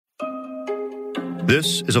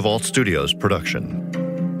This is a Vault Studios production.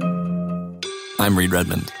 I'm Reed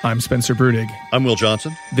Redmond. I'm Spencer Brudig. I'm Will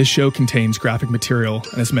Johnson. This show contains graphic material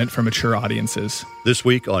and is meant for mature audiences. This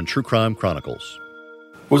week on True Crime Chronicles.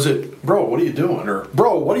 Was it, bro, what are you doing? Or,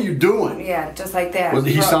 bro, what are you doing? Yeah, just like that.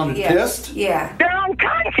 He sounded pissed? Yeah. They're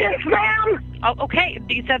unconscious, ma'am! Oh, okay.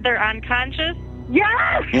 You said they're unconscious?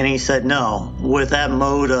 Yes! And he said, no. With that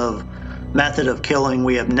method of killing,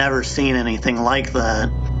 we have never seen anything like that.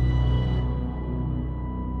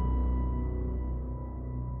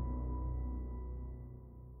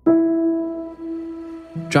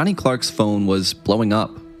 Johnny Clark's phone was blowing up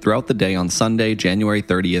throughout the day on Sunday, January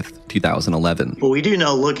 30th, 2011. But we do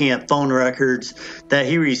know, looking at phone records, that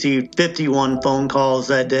he received 51 phone calls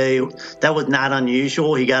that day. That was not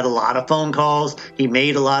unusual. He got a lot of phone calls. He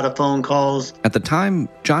made a lot of phone calls. At the time,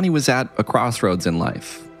 Johnny was at a crossroads in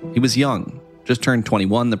life. He was young, just turned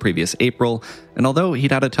 21 the previous April, and although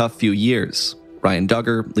he'd had a tough few years, Ryan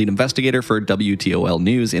Duggar, lead investigator for WTOL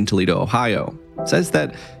News in Toledo, Ohio, says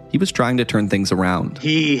that he was trying to turn things around.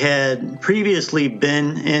 He had previously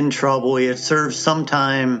been in trouble. He had served some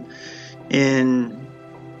time in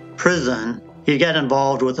prison. He got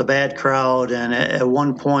involved with a bad crowd, and at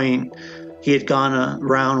one point he had gone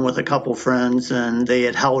around with a couple friends, and they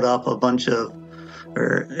had held up a bunch of,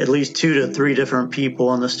 or at least 2 to 3 different people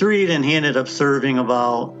on the street, and he ended up serving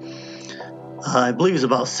about, I believe it was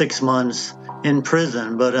about 6 months in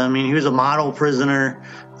prison. But I mean, he was a model prisoner.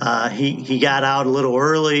 He got out a little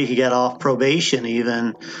early. He got off probation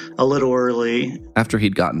even a little early. After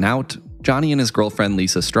he'd gotten out, Johnny and his girlfriend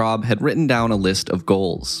Lisa Straub had written down a list of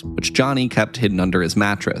goals, which Johnny kept hidden under his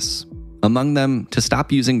mattress. Among them, to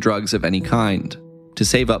stop using drugs of any kind, to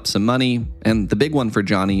save up some money, and the big one for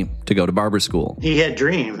Johnny, to go to barber school. He had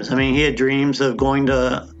dreams. I mean, he had dreams of going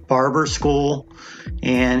to barber school,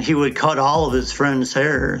 and he would cut all of his friends'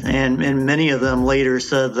 hair. And many of them later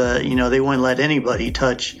said that, they wouldn't let anybody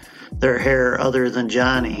touch their hair other than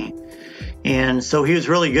Johnny. And so he was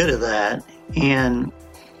really good at that. And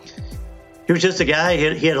he was just a guy.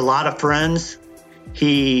 He had a lot of friends.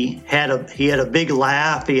 He had a big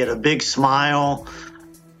laugh. He had a big smile.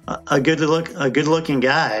 A good looking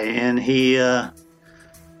guy. And he,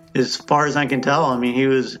 as far as I can tell, I mean, he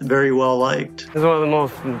was very well liked. He's one of the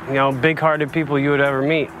most, big-hearted people you would ever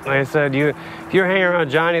meet. Like I said, if you were hanging around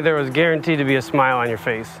Johnny, there was guaranteed to be a smile on your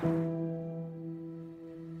face.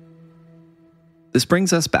 This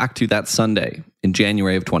brings us back to that Sunday in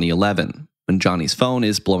January of 2011, when Johnny's phone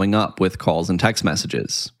is blowing up with calls and text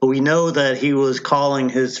messages. We know that he was calling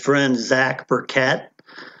his friend Zach Burkett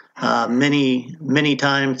many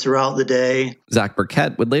times throughout the day. Zach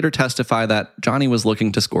Burkett would later testify that Johnny was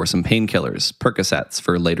looking to score some painkillers, Percocets,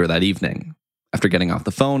 for later that evening. After getting off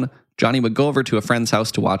the phone, Johnny would go over to a friend's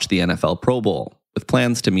house to watch the NFL Pro Bowl, with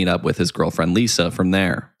plans to meet up with his girlfriend Lisa from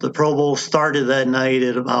there. The Pro Bowl started that night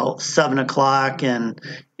at about 7 o'clock, and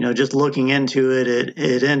just looking into it,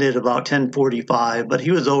 it ended about 10:45. But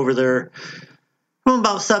he was over there from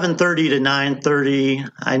about 7:30 to 9:30.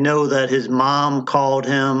 I know that his mom called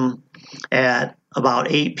him at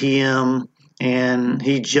about 8 p.m. and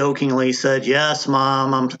he jokingly said, "Yes,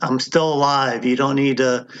 Mom, I'm still alive. You don't need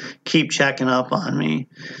to keep checking up on me."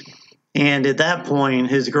 And at that point,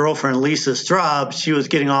 his girlfriend, Lisa Straub, she was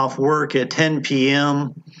getting off work at 10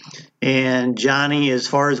 p.m. And Johnny, as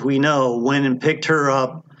far as we know, went and picked her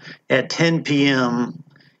up at 10 p.m.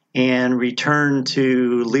 and returned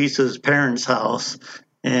to Lisa's parents' house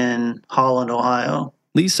in Holland, Ohio.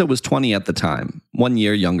 Lisa was 20 at the time, 1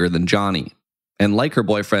 year younger than Johnny. And like her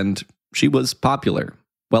boyfriend, she was popular,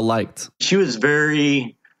 well-liked. She was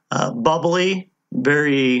very bubbly,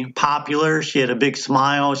 very popular. She had a big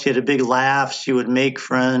smile. She had a big laugh. She would make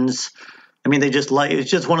friends. I mean, it's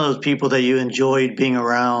just one of those people that you enjoyed being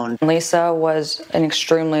around. Lisa was an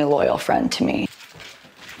extremely loyal friend to me.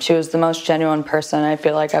 She was the most genuine person I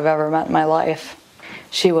feel like I've ever met in my life.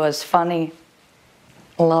 She was funny,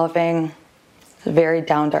 loving, very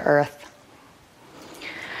down to earth.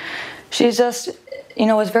 She just,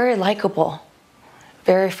 was very likable,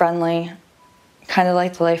 very friendly, kind of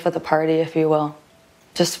like the life of the party, if you will.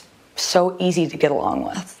 Just so easy to get along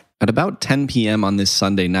with. At about 10 p.m. on this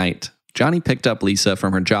Sunday night, Johnny picked up Lisa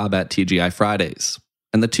from her job at TGI Fridays,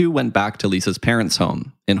 and the two went back to Lisa's parents'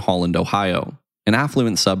 home in Holland, Ohio, an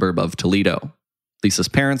affluent suburb of Toledo. Lisa's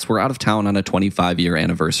parents were out of town on a 25-year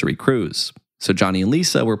anniversary cruise, so Johnny and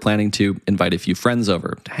Lisa were planning to invite a few friends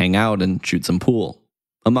over to hang out and shoot some pool.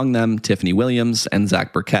 Among them, Tiffany Williams and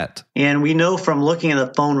Zach Burkett. And we know from looking at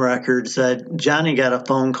the phone records that Johnny got a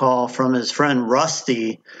phone call from his friend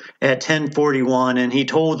Rusty at 10:41, and he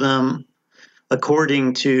told them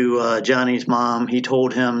according to Johnny's mom, he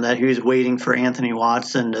told him that he was waiting for Anthony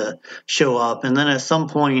Watson to show up. And then at some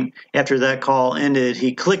point after that call ended,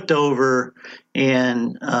 he clicked over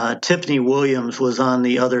and Tiffany Williams was on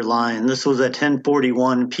the other line. This was at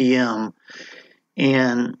 10:41 p.m.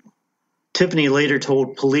 And Tiffany later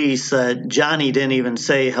told police that Johnny didn't even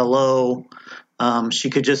say hello. She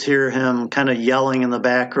could just hear him kind of yelling in the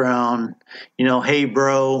background, hey,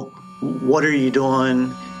 bro, what are you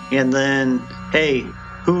doing? And then, hey,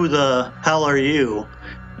 who the hell are you?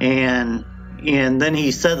 And then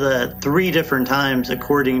he said that 3 different times,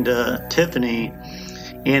 according to Tiffany.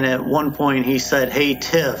 And at one point he said, hey,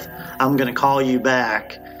 Tiff, I'm going to call you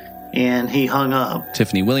back. And he hung up.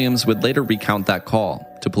 Tiffany Williams would later recount that call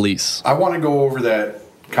to police. I want to go over that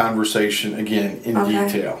conversation again in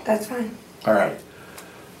detail. That's fine. All right.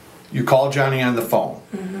 You called Johnny on the phone.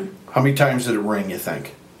 Mm-hmm. How many times did it ring, you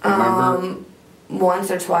think? Remember? Once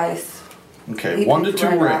or twice. Okay, He 1 to picked 2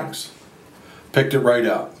 right rings. Picked it right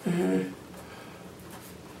up. Mm-hmm.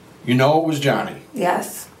 You know it was Johnny.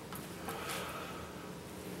 Yes.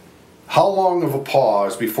 How long of a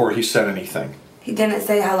pause before he said anything? He didn't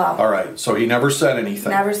say hello. All right, so he never said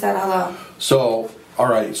anything. Never said hello. So, all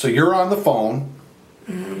right, so you're on the phone.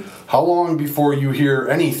 Mm-hmm. How long before you hear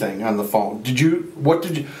anything on the phone? What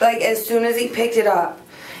did you... Like, as soon as he picked it up,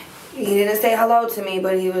 he didn't say hello to me,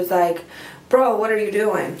 but he was like, bro, what are you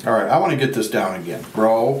doing? All right, I want to get this down again.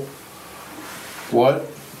 Bro, what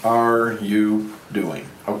are you doing?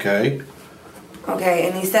 Okay? Okay,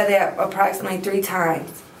 and he said that approximately 3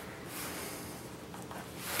 times.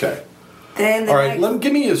 Okay. Then all right,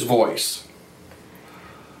 give me his voice.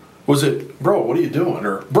 Was it, bro, what are you doing?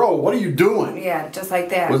 Or, bro, what are you doing? Yeah, just like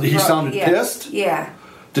that. He sounded pissed? Yeah.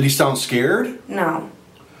 Did he sound scared? No.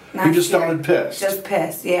 He just sounded pissed? Just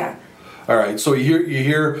pissed, yeah. All right, so you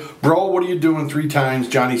hear, bro, what are you doing 3 times?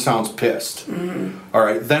 Johnny sounds pissed. Mm-hmm. All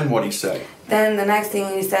right, then what'd he say? Then the next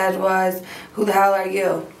thing he said was, who the hell are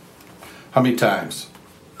you? How many times?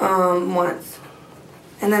 Once.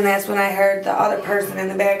 And then that's when I heard the other person in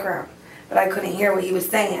the background. But I couldn't hear what he was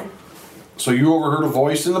saying. So you overheard a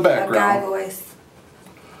voice in the background? A guy voice.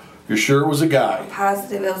 You're sure it was a guy? I'm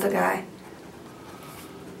positive it was a guy.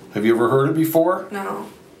 Have you ever heard it before? No.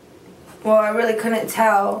 Well, I really couldn't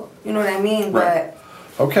tell, you know what I mean? Right.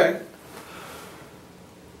 But okay.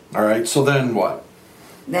 All right, so then what?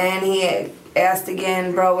 Then he asked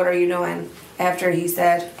again, bro, what are you doing? After he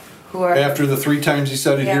said, who are you? After the 3 times he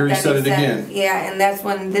said it here, he said it again. Yeah, and that's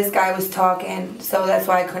when this guy was talking, so that's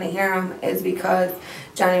why I couldn't hear him, is because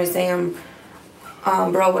Johnny was saying,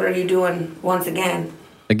 bro, what are you doing once again?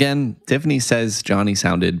 Again, Tiffany says Johnny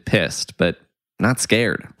sounded pissed, but not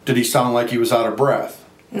scared. Did he sound like he was out of breath?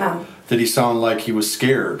 No. Did he sound like he was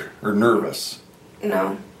scared or nervous?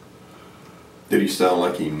 No. Did he sound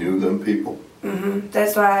like he knew them people? Mm-hmm.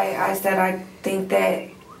 That's why I said I think that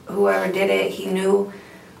whoever did it, he knew.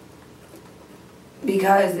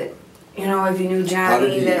 Because, if you knew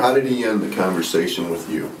Johnny... How did he end the conversation with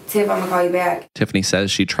you? Tiff, I'm going to call you back. Tiffany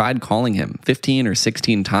says she tried calling him 15 or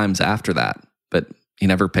 16 times after that, but he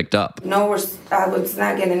never picked up. I was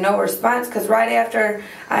not getting no response, because right after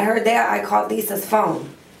I heard that, I called Lisa's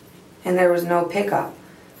phone, and there was no pickup.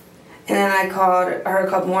 And then I called her a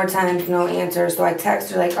couple more times, no answer, so I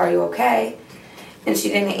texted her, like, are you okay? And she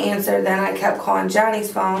didn't answer. Then I kept calling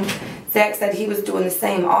Johnny's phone. Zach said he was doing the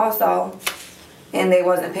same also, and they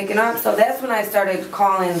wasn't picking up. So that's when I started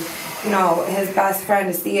calling, his best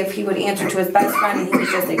friend to see if he would answer to his best friend, and he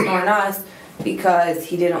was just ignoring us because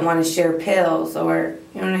he didn't want to share pills or,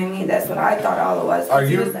 you know what I mean? That's what I thought all it was.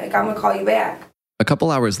 He was like, I'm going to call you back. A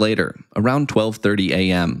couple hours later, around 12:30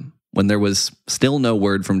 a.m., when there was still no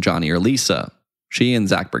word from Johnny or Lisa, she and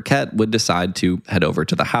Zach Burkett would decide to head over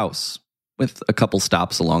to the house, with a couple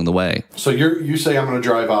stops along the way. So you say, I'm going to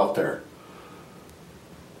drive out there.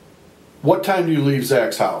 What time do you leave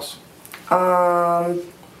Zach's house? 12,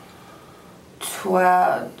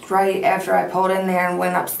 right after I pulled in there and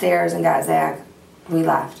went upstairs and got Zach, we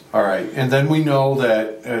left. All right, and then we know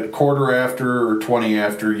that at quarter after or 20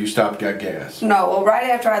 after, you stopped, got gas. No, well, right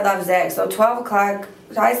after I left Zach, so 12 o'clock,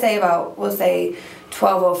 I say we'll say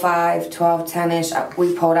 12:05, 12:10-ish,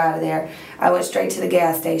 we pulled out of there. I went straight to the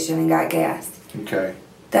gas station and got gas. Okay.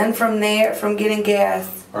 Then from there, from getting gas.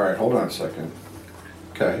 All right, hold on a second.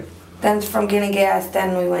 Okay. Then from getting gas,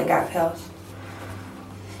 then we went and got pills.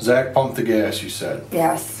 Zach pumped the gas, you said?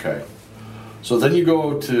 Yes. Okay. So then you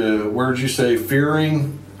go to, where did you say,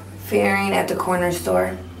 Fearing? Fearing at the corner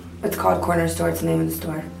store. It's called Corner Store, it's the name of the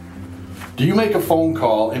store. Do you make a phone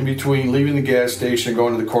call in between leaving the gas station and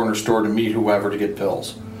going to the corner store to meet whoever to get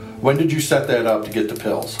pills? When did you set that up to get the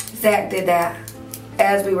pills? Zach did that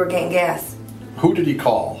as we were getting gas. Who did he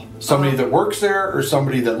call? Somebody that works there or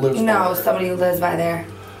somebody that lives by No, there? somebody who lives by there.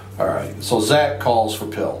 All right. So Zach calls for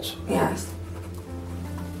pills. Yes.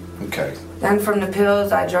 Okay. Then from the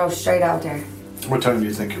pills, I drove straight out there. What time do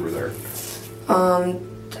you think you were there?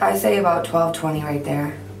 I say about 12:20 right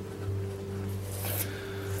there.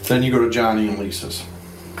 Then you go to Johnny and Lisa's.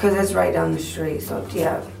 Because it's right down the street, so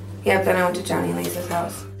yeah. Yep, then I went to Johnny and Lisa's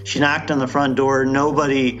house. She knocked on the front door,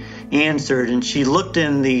 nobody answered, and she looked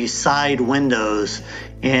in the side windows,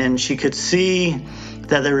 and she could see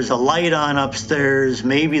that there was a light on upstairs.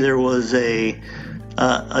 Maybe there was a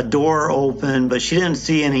door open, but she didn't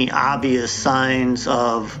see any obvious signs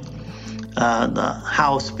of the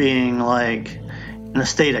house being like in a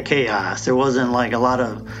state of chaos. There wasn't like a lot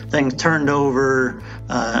of things turned over.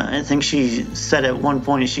 I think she said at one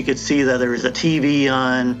point she could see that there was a TV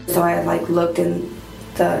on. So I had like looked in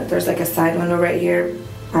there's like a side window right here.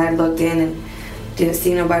 I had looked in and didn't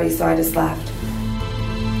see nobody, so I just left.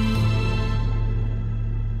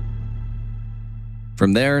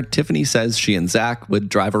 From there, Tiffany says she and Zach would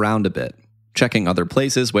drive around a bit, checking other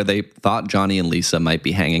places where they thought Johnny and Lisa might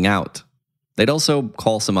be hanging out. They'd also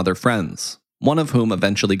call some other friends, one of whom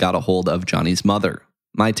eventually got a hold of Johnny's mother,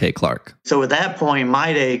 Maite Clark. So at that point,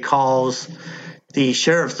 Maite calls the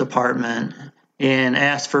sheriff's department and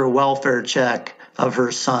asks for a welfare check of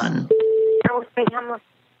her son.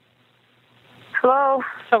 Hello?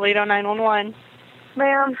 Toledo 911.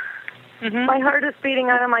 Ma'am, my heart is beating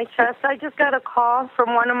out of my chest. I just got a call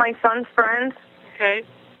from one of my son's friends. Okay.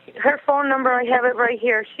 Her phone number, I have it right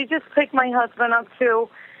here. She just picked my husband up too.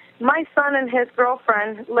 My son and his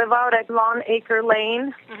girlfriend live out at Long Acre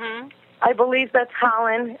Lane. I believe that's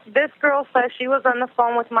Holland. This girl says she was on the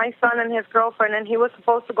phone with my son and his girlfriend, and he was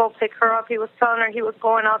supposed to go pick her up. He was telling her he was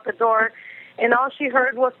going out the door, and all she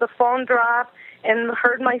heard was the phone drop and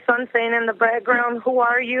heard my son saying in the background, "Who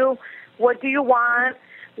are you? What do you want?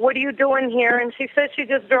 What are you doing here?" And she said she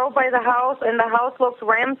just drove by the house, and the house looks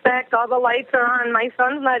ransacked. All the lights are on. My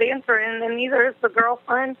son's not answering, and neither is the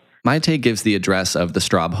girlfriend. Maite gives the address of the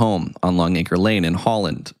Straub home on Long Acre Lane in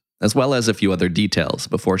Holland, as well as a few other details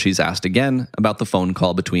before she's asked again about the phone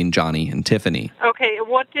call between Johnny and Tiffany. Okay,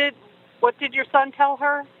 what did your son tell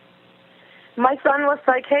her? My son was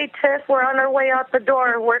like, "Hey, Tiff, we're on our way out the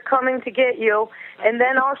door. We're coming to get you." And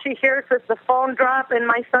then all she hears is the phone drop and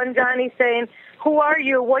my son Johnny saying, "Who are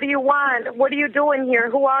you? What do you want? What are you doing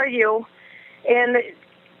here? Who are you?" And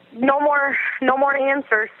no more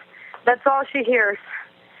answers. That's all she hears.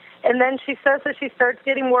 And then she says that she starts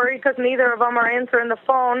getting worried because neither of them are answering the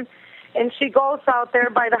phone. And she goes out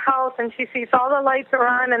there by the house and she sees all the lights are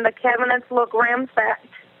on and the cabinets look ransacked.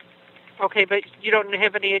 Okay, but you don't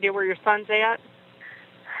have any idea where your son's at?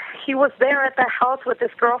 He was there at the house with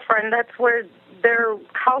his girlfriend. That's where they're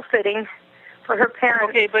house sitting for her parents.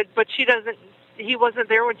 Okay, but he wasn't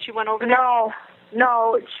there when she went over there?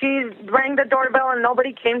 No. She rang the doorbell and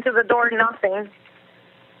nobody came to the door, nothing.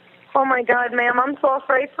 Oh my God, ma'am, I'm so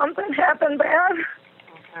afraid something happened bad.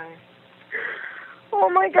 Okay. Oh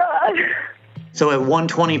my God. So at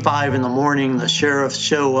 1:25 in the morning, the sheriffs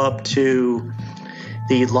show up to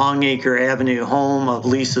the Long Acre Avenue home of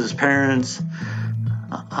Lisa's parents.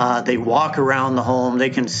 They walk around the home. They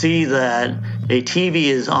can see that a TV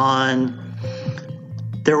is on.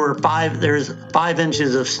 There's 5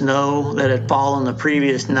 inches of snow that had fallen the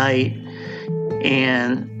previous night,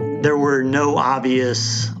 and there were no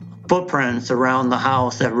obvious footprints around the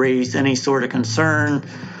house that raised any sort of concern.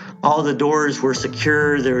 All the doors were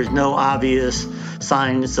secure. There was no obvious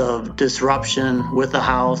signs of disruption with the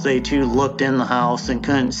house. They too looked in the house and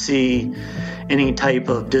couldn't see any type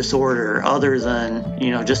of disorder other than,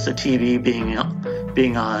 just the TV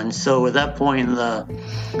being on. So at that point,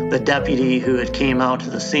 the deputy who had came out to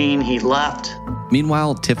the scene, he left.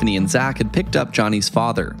 Meanwhile, Tiffany and Zach had picked up Johnny's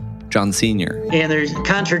father, John Sr. And there's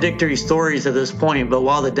contradictory stories at this point, but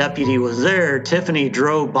while the deputy was there, Tiffany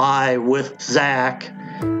drove by with Zach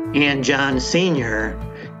and John Sr.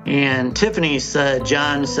 And Tiffany said,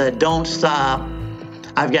 John said, "Don't stop.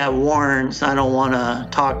 I've got warrants. I don't want to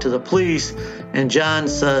talk to the police." And John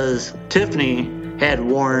says Tiffany had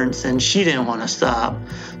warrants and she didn't want to stop.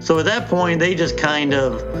 So at that point, they just kind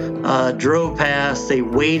of drove past. They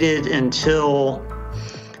waited until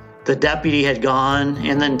the deputy had gone,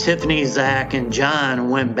 and then Tiffany, Zach, and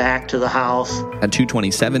John went back to the house. At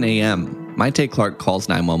 2:27 a.m., Maite Clark calls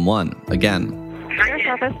 911 again.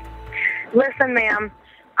 Listen, ma'am,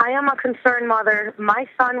 I am a concerned mother. My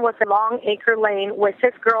son was in Long Acre Lane with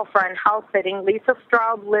his girlfriend house sitting. Lisa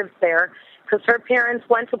Straub lives there because her parents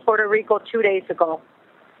went to Puerto Rico 2 days ago.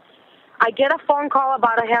 I get a phone call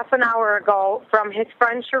about a half an hour ago from his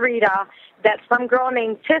friend Sharita that some girl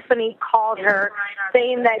named Tiffany called her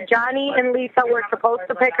saying that Johnny and Lisa were supposed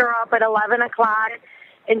to pick her up at 11 o'clock,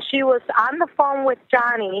 and she was on the phone with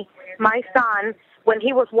Johnny, my son, when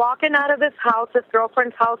he was walking out of his house, his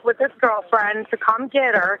girlfriend's house with his girlfriend, to come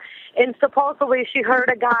get her, and supposedly she heard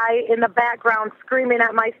a guy in the background screaming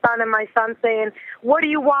at my son, and my son saying, "What do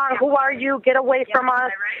you want? Who are you? Get away from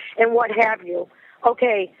us," and what have you.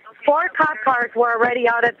 Okay, 4 cop cars were already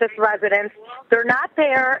out at this residence. They're not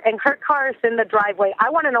there, and her car is in the driveway.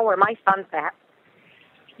 I want to know where my son's at.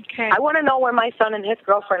 Okay. I want to know where my son and his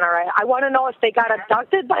girlfriend are at. I want to know if they got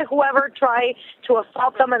abducted by whoever tried to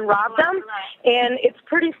assault them and rob them. And it's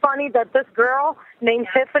pretty funny that this girl named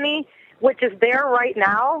Tiffany, which is there right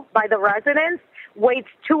now by the residence, waits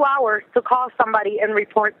 2 hours to call somebody and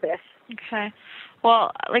report this. Okay.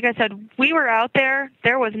 Well, like I said, we were out there.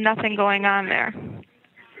 There was nothing going on there.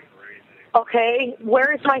 Okay.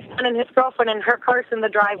 Where is my son and his girlfriend and her car's in the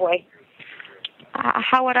driveway?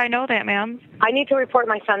 How would I know that, ma'am? I need to report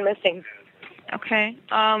my son missing. Okay.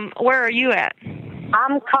 Where are you at?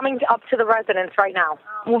 I'm coming up to the residence right now.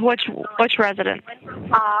 Which residence?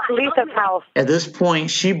 Lisa's house. At this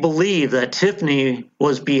point, she believed that Tiffany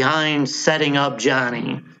was behind setting up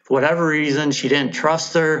Johnny. For whatever reason, she didn't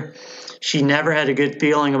trust her. She never had a good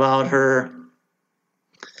feeling about her.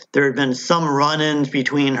 There had been some run-ins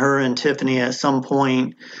between her and Tiffany at some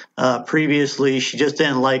point previously. She just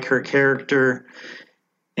didn't like her character.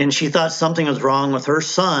 And she thought something was wrong with her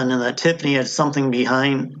son and that Tiffany had something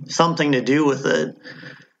to do with it.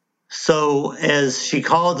 So as she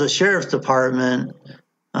called the sheriff's department,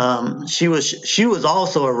 she was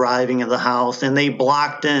also arriving at the house, and they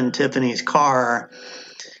blocked in Tiffany's car.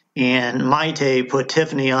 And Maite put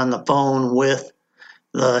Tiffany on the phone with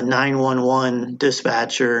the 911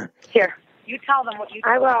 dispatcher. Here, you tell them what you.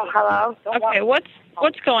 I will. Hello. Okay, what's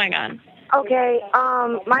going on? Okay,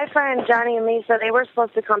 my friend Johnny and Lisa, they were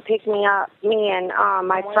supposed to come pick me up, me and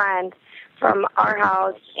my friend, from our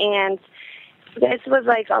house, and this was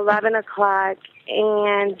like 11 o'clock,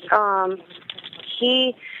 and I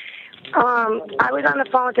was on the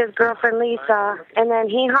phone with his girlfriend Lisa, and then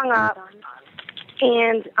he hung up,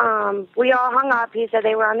 and we all hung up. He said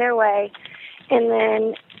they were on their way. And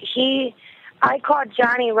then I called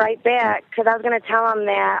Johnny right back because I was going to tell him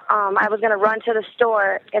that I was going to run to the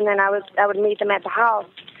store, and then I would meet them at the house.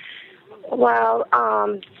 Well,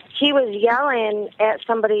 he was yelling at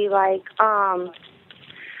somebody like, I'm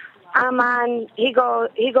on. He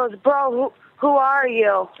goes, bro, who are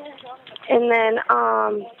you? And then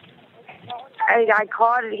I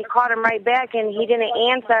called. He called him right back, and he didn't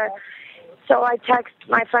answer. So I texted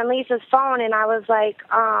my friend Lisa's phone, and I was like,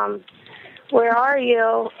 where are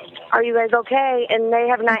you? Are you guys okay? And they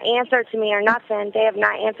have not answered to me or nothing. They have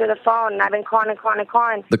not answered the phone, and I've been calling.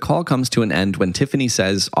 The call comes to an end when Tiffany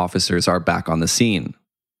says officers are back on the scene.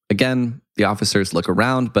 Again, the officers look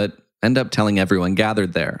around, but end up telling everyone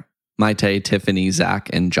gathered there, Maite, Tiffany, Zach,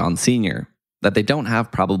 and John Sr., that they don't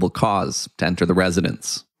have probable cause to enter the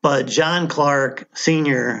residence. But John Clark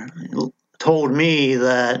Sr. told me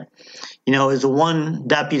that, as the one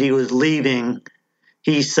deputy was leaving,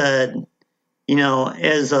 he said,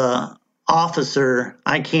 as a officer,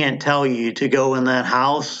 I can't tell you to go in that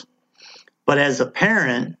house. But as a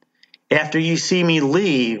parent, after you see me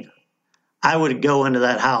leave, I would go into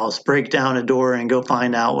that house, break down a door, and go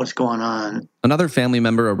find out what's going on. Another family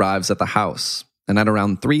member arrives at the house, and at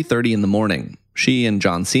around 3:30 in the morning, she and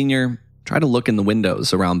John Sr. try to look in the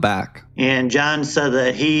windows around back. And John said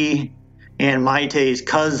that he and Maite's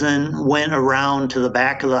cousin went around to the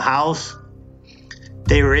back of the house.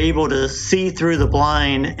 They were able to see through the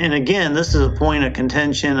blind. And again, this is a point of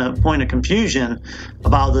contention, a point of confusion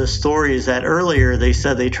about this story, is that earlier they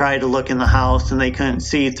said they tried to look in the house and they couldn't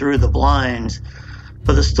see through the blinds.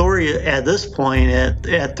 But the story at this point,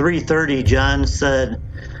 at 3:30, John said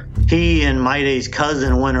he and Maite's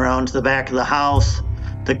cousin went around to the back of the house.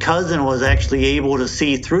 The cousin was actually able to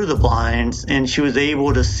see through the blinds, and she was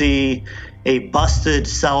able to see a busted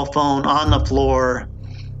cell phone on the floor,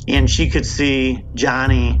 and she could see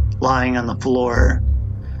Johnny lying on the floor.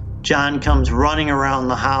 John comes running around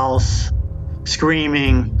the house,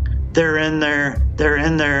 screaming, "They're in there, they're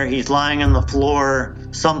in there, he's lying on the floor,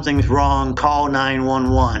 something's wrong, call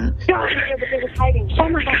 911. Oh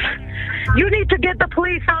my God. You need to get the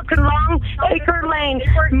police out to Long Acre Lane.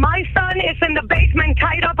 My son is in the basement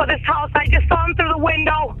tied up at his house. I just saw him through the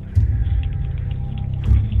window.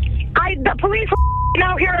 The police were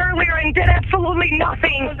out here earlier and did absolutely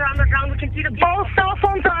nothing. Both cell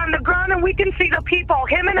phones are on the ground and we can see the people.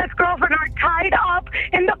 Him and his girlfriend are tied up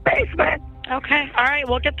in the basement. Okay. Okay, all right,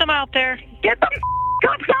 we'll get them out there. Get them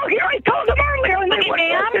cops out here. I told them earlier and they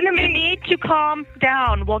wouldn't listen to me. You need to calm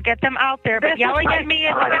down. We'll get them out there. But yelling at me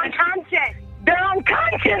is unconscious. They're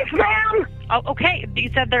unconscious, ma'am. Oh, okay. You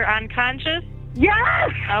said they're unconscious?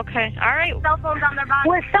 Yes. Okay, all right. Cell phones on their body.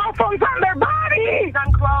 With cell phones on their body. She's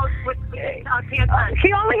unclothed with pants on.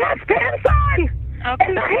 She only has pants on. Okay.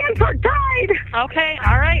 And the hands are tied. Okay,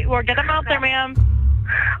 all right. We'll get them out there, ma'am.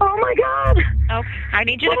 Oh, my God. Okay. I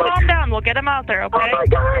need you to calm down. We'll get them out there, okay? Oh, my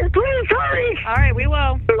God. Please hurry. All right, we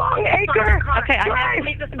will. Long Acre. Okay,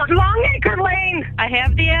 Long Acre Lane. I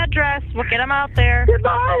have the address. We'll get them out there.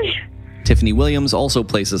 Goodbye. Tiffany Williams also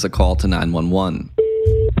places a call to 911.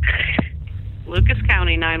 Lucas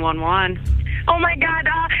County 911. Oh, my God.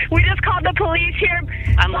 We just called the police here.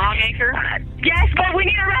 On Long Acre? Yes, but we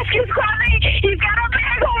need a rescue squad. He's got a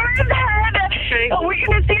bag over his head. Okay. Oh, we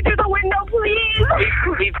can see through the window, please.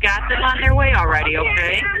 We've got them on their way already,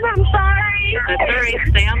 okay? Yes, I'm sorry. That's all right.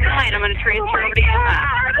 Stay on the line. I'm going to transfer over to you.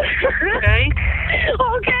 Okay?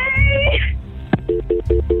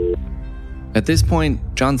 Okay. At this point,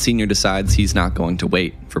 John Sr. decides he's not going to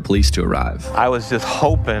wait for police to arrive. I was just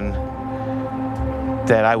hoping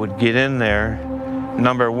that I would get in there,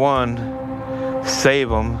 number one, save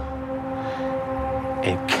them,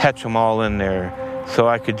 and catch them all in there so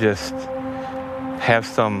I could just have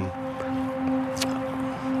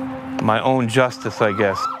my own justice, I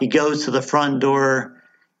guess. He goes to the front door,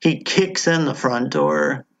 he kicks in the front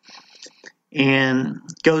door, and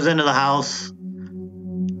goes into the house,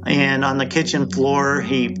 and on the kitchen floor,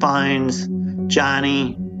 he finds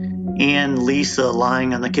Johnny and Lisa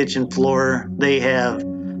lying on the kitchen floor. They have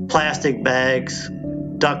plastic bags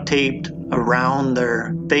duct taped around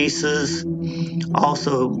their faces,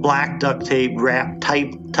 also black duct tape wrapped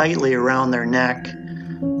tightly around their neck.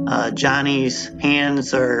 Johnny's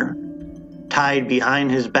hands are tied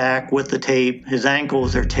behind his back with the tape. His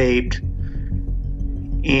ankles are taped,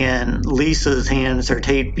 and Lisa's hands are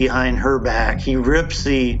taped behind her back. He rips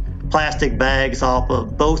the plastic bags off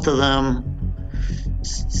of both of them,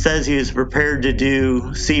 says he was prepared to do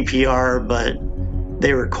CPR, but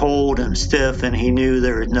they were cold and stiff, and he knew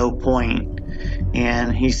there was no point.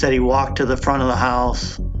 And he said he walked to the front of the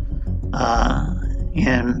house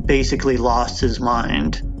and basically lost his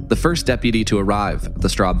mind. The first deputy to arrive at the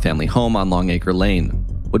Straub family home on Long Acre Lane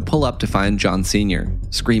would pull up to find John Sr.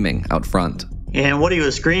 screaming out front. And what he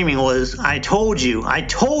was screaming was, I told you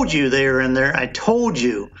they were in there, I told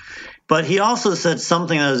you. But he also said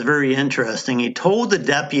something that was very interesting. He told the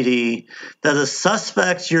deputy that the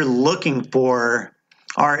suspects you're looking for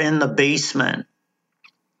are in the basement.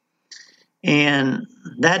 And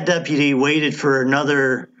that deputy waited for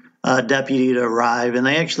another deputy to arrive, and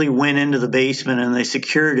they actually went into the basement and they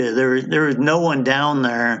secured it. There was no one down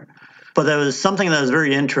there, but that was something that was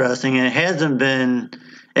very interesting, and it hasn't been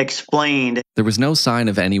explained. There was no sign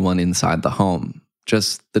of anyone inside the home,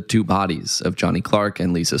 just the two bodies of Johnny Clark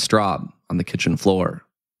and Lisa Straub on the kitchen floor.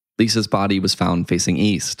 Lisa's body was found facing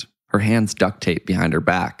east, her hands duct taped behind her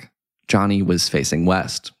back. Johnny was facing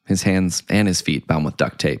west, his hands and his feet bound with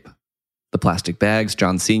duct tape. The plastic bags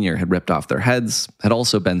John Sr. had ripped off their heads had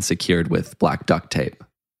also been secured with black duct tape.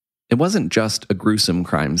 It wasn't just a gruesome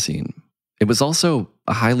crime scene. It was also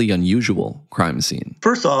a highly unusual crime scene.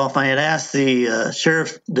 First off, I had asked the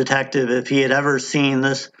sheriff detective if he had ever seen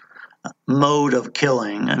this mode of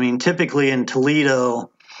killing. I mean, typically in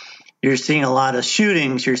Toledo, you're seeing a lot of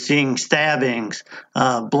shootings, you're seeing stabbings,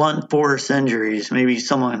 blunt force injuries. Maybe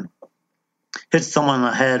someone hits someone in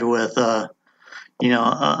the head with a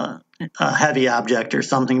heavy object or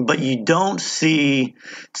something, but you don't see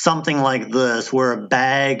something like this where a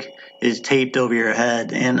bag is taped over your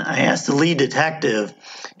head. And I asked the lead detective,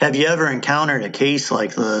 have you ever encountered a case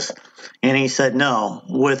like this? And he said, no.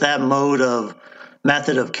 With that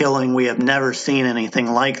method of killing, we have never seen anything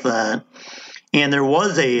like that. And there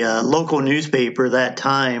was a local newspaper that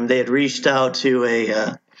time. They had reached out to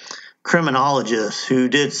a criminologist who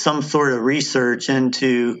did some sort of research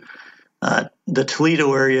into the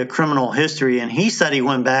Toledo area criminal history, and he said he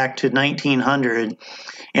went back to 1900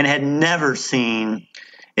 and had never seen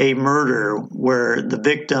a murder where the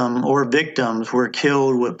victim or victims were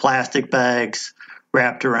killed with plastic bags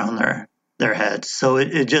wrapped around their heads. So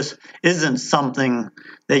it just isn't something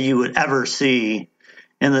that you would ever see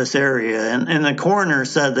in this area. And the coroner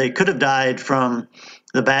said they could have died from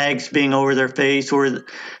the bags being over their face, or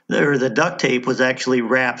the duct tape was actually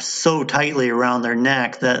wrapped so tightly around their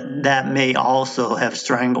neck that may also have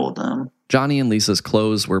strangled them. Johnny and Lisa's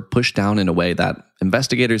clothes were pushed down in a way that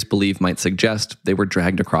investigators believe might suggest they were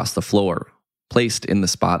dragged across the floor, placed in the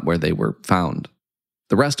spot where they were found.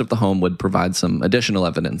 The rest of the home would provide some additional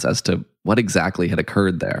evidence as to what exactly had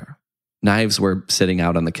occurred there. Knives were sitting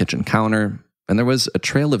out on the kitchen counter, and there was a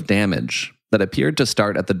trail of damage that appeared to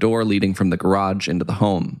start at the door leading from the garage into the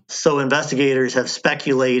home. So investigators have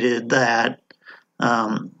speculated that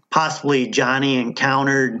possibly Johnny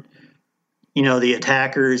encountered, the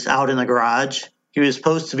attackers out in the garage. He was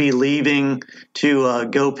supposed to be leaving to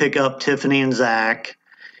go pick up Tiffany and Zach.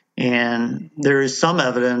 And there is some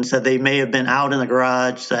evidence that they may have been out in the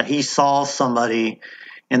garage, that he saw somebody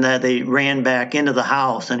and that they ran back into the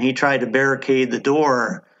house, and he tried to barricade the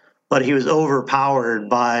door, but he was overpowered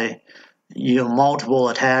by, multiple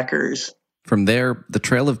attackers. From there, the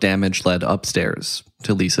trail of damage led upstairs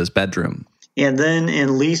to Lisa's bedroom. And then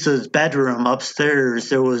in Lisa's bedroom upstairs,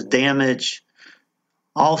 there was damage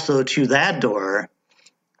also to that door,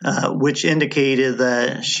 which indicated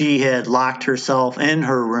that she had locked herself in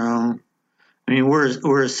her room. I mean,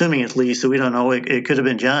 we're assuming it's Lisa. We don't know. It could have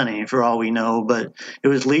been Johnny for all we know, but it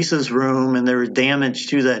was Lisa's room, and there was damage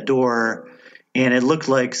to that door, and it looked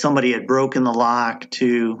like somebody had broken the lock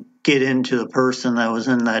to get into the person that was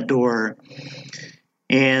in that door.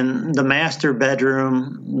 And the master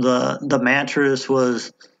bedroom, the mattress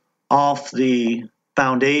was off the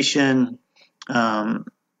foundation.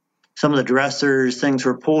 Some of the dressers, things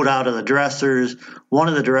were pulled out of the dressers. One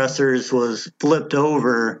of the dressers was flipped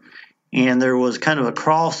over, and there was kind of a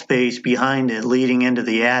crawl space behind it leading into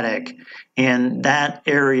the attic, and that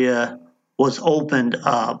area was opened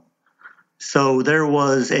up. So there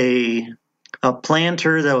was a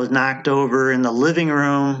planter that was knocked over in the living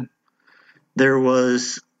room. There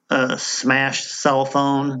was a smashed cell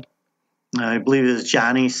phone. I believe it was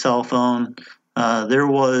Johnny's cell phone. There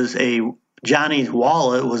was Johnny's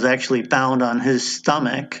wallet was actually found on his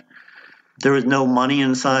stomach. There was no money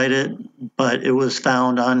inside it, but it was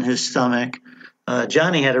found on his stomach.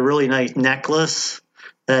 Johnny had a really nice necklace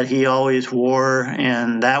that he always wore,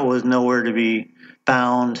 and that was nowhere to be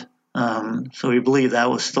found. So we believe that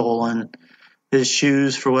was stolen. His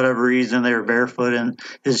shoes, for whatever reason, they were barefoot, and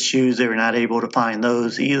his shoes, they were not able to find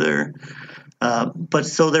those either. But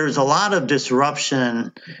so there's a lot of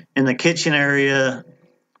disruption in the kitchen area,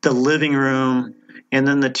 the living room, and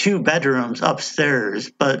then the two bedrooms upstairs.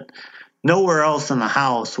 But nowhere else in the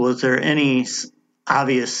house was there any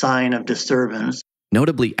obvious sign of disturbance.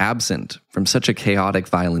 Notably absent from such a chaotic,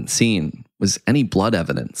 violent scene was any blood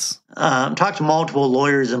evidence. Talked to multiple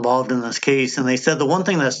lawyers involved in this case, and they said the one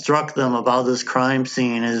thing that struck them about this crime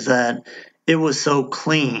scene is that it was so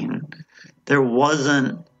clean. There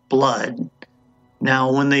wasn't blood.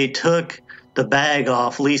 Now, when they took the bag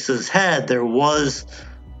off Lisa's head, there was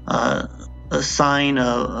a sign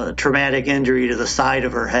of a traumatic injury to the side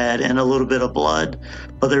of her head and a little bit of blood,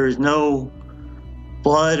 but there was no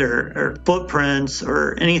blood or footprints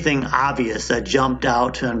or anything obvious that jumped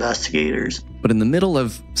out to investigators. But in the middle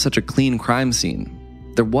of such a clean crime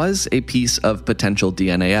scene, there was a piece of potential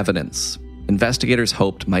DNA evidence investigators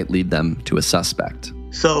hoped might lead them to a suspect.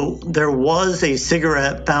 So there was a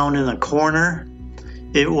cigarette found in a corner.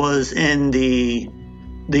 It was in the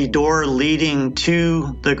door leading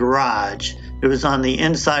to the garage. It was on the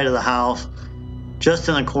inside of the house, just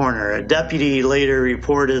in the corner. A deputy later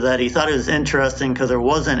reported that he thought it was interesting because there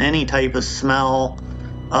wasn't any type of smell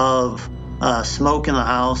of smoke in the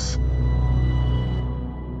house.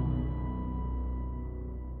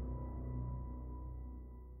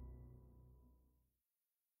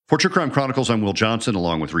 For True Crime Chronicles, I'm Will Johnson,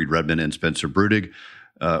 along with Reed Redman and Spencer Brudig.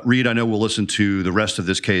 Reed, I know we'll listen to the rest of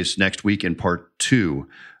this case next week in part 2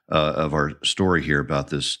 of our story here about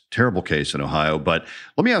this terrible case in Ohio. But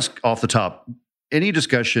let me ask off the top, any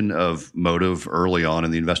discussion of motive early on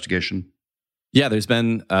in the investigation? Yeah, there's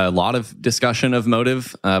been a lot of discussion of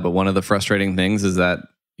motive, but one of the frustrating things is that,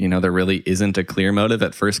 there really isn't a clear motive.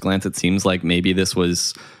 At first glance, it seems like maybe this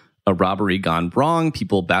was a robbery gone wrong.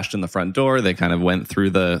 People bashed in the front door. They kind of went through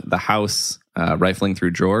the house, rifling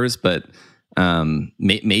through drawers, but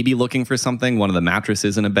maybe looking for something. One of the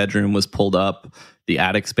mattresses in a bedroom was pulled up. The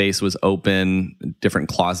attic space was open. Different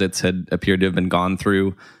closets had appeared to have been gone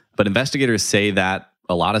through. But investigators say that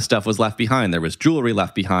a lot of stuff was left behind. There was jewelry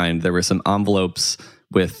left behind. There were some envelopes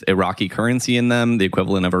with Iraqi currency in them, the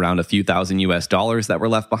equivalent of around a few thousand $US that were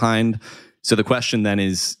left behind. So the question then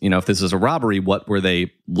is, if this was a robbery, what were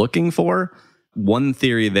they looking for? One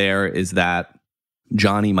theory there is that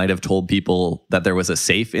Johnny might have told people that there was a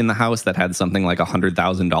safe in the house that had something like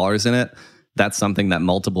 $100,000 in it. That's something that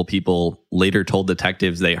multiple people later told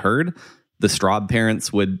detectives they heard. The Straub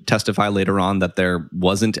parents would testify later on that there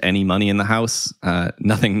wasn't any money in the house,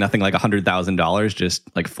 nothing like $100,000,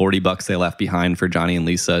 just like $40 they left behind for Johnny and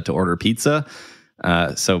Lisa to order pizza.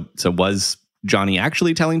 So was Johnny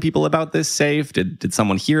actually telling people about this safe? Did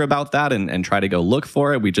someone hear about that and try to go look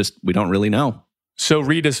for it? We don't really know. So,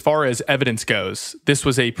 Reed, as far as evidence goes, this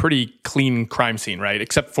was a pretty clean crime scene, right?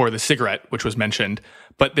 Except for the cigarette, which was mentioned.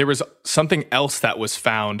 But there was something else that was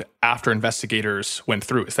found after investigators went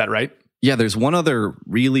through. Is that right? Yeah, there's one other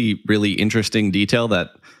really, really interesting detail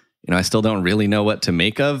that, I still don't really know what to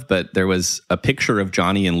make of, but there was a picture of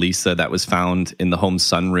Johnny and Lisa that was found in the home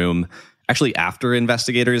sunroom, actually after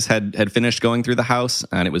investigators had finished going through the house,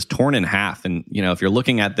 and it was torn in half. And, if you're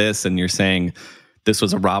looking at this and you're saying this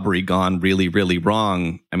was a robbery gone really, really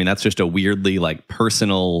wrong, I mean, that's just a weirdly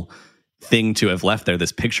personal thing to have left there.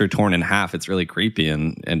 This picture torn in half, it's really creepy.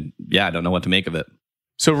 And yeah, I don't know what to make of it.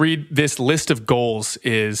 So, Reed, this list of goals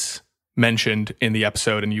is mentioned in the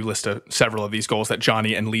episode, and you list several of these goals that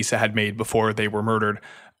Johnny and Lisa had made before they were murdered.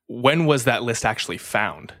 When was that list actually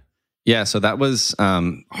found? Yeah, so that was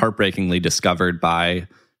heartbreakingly discovered by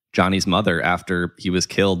Johnny's mother after he was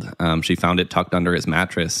killed. She found it tucked under his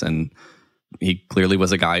mattress, and he clearly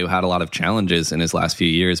was a guy who had a lot of challenges in his last few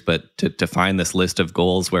years. But to find this list of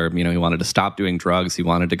goals where he wanted to stop doing drugs, he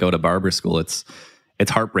wanted to go to barber school, it's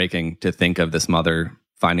heartbreaking to think of this mother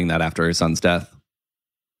finding that after her son's death.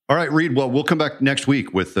 All right, Reed. Well, we'll come back next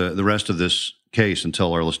week with the rest of this case and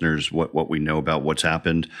tell our listeners what we know about what's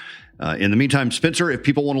happened. In the meantime, Spencer, if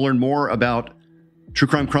people want to learn more about True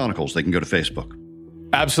Crime Chronicles, they can go to Facebook.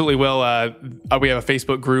 Absolutely will. We have a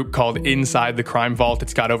Facebook group called Inside the Crime Vault.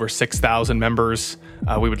 It's got over 6,000 members.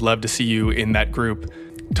 We would love to see you in that group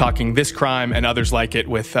talking this crime and others like it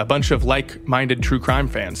with a bunch of like-minded true crime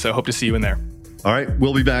fans. So hope to see you in there. All right.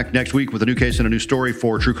 We'll be back next week with a new case and a new story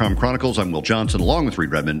for True Crime Chronicles. I'm Will Johnson, along with Reed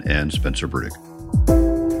Redmond and Spencer Brudig.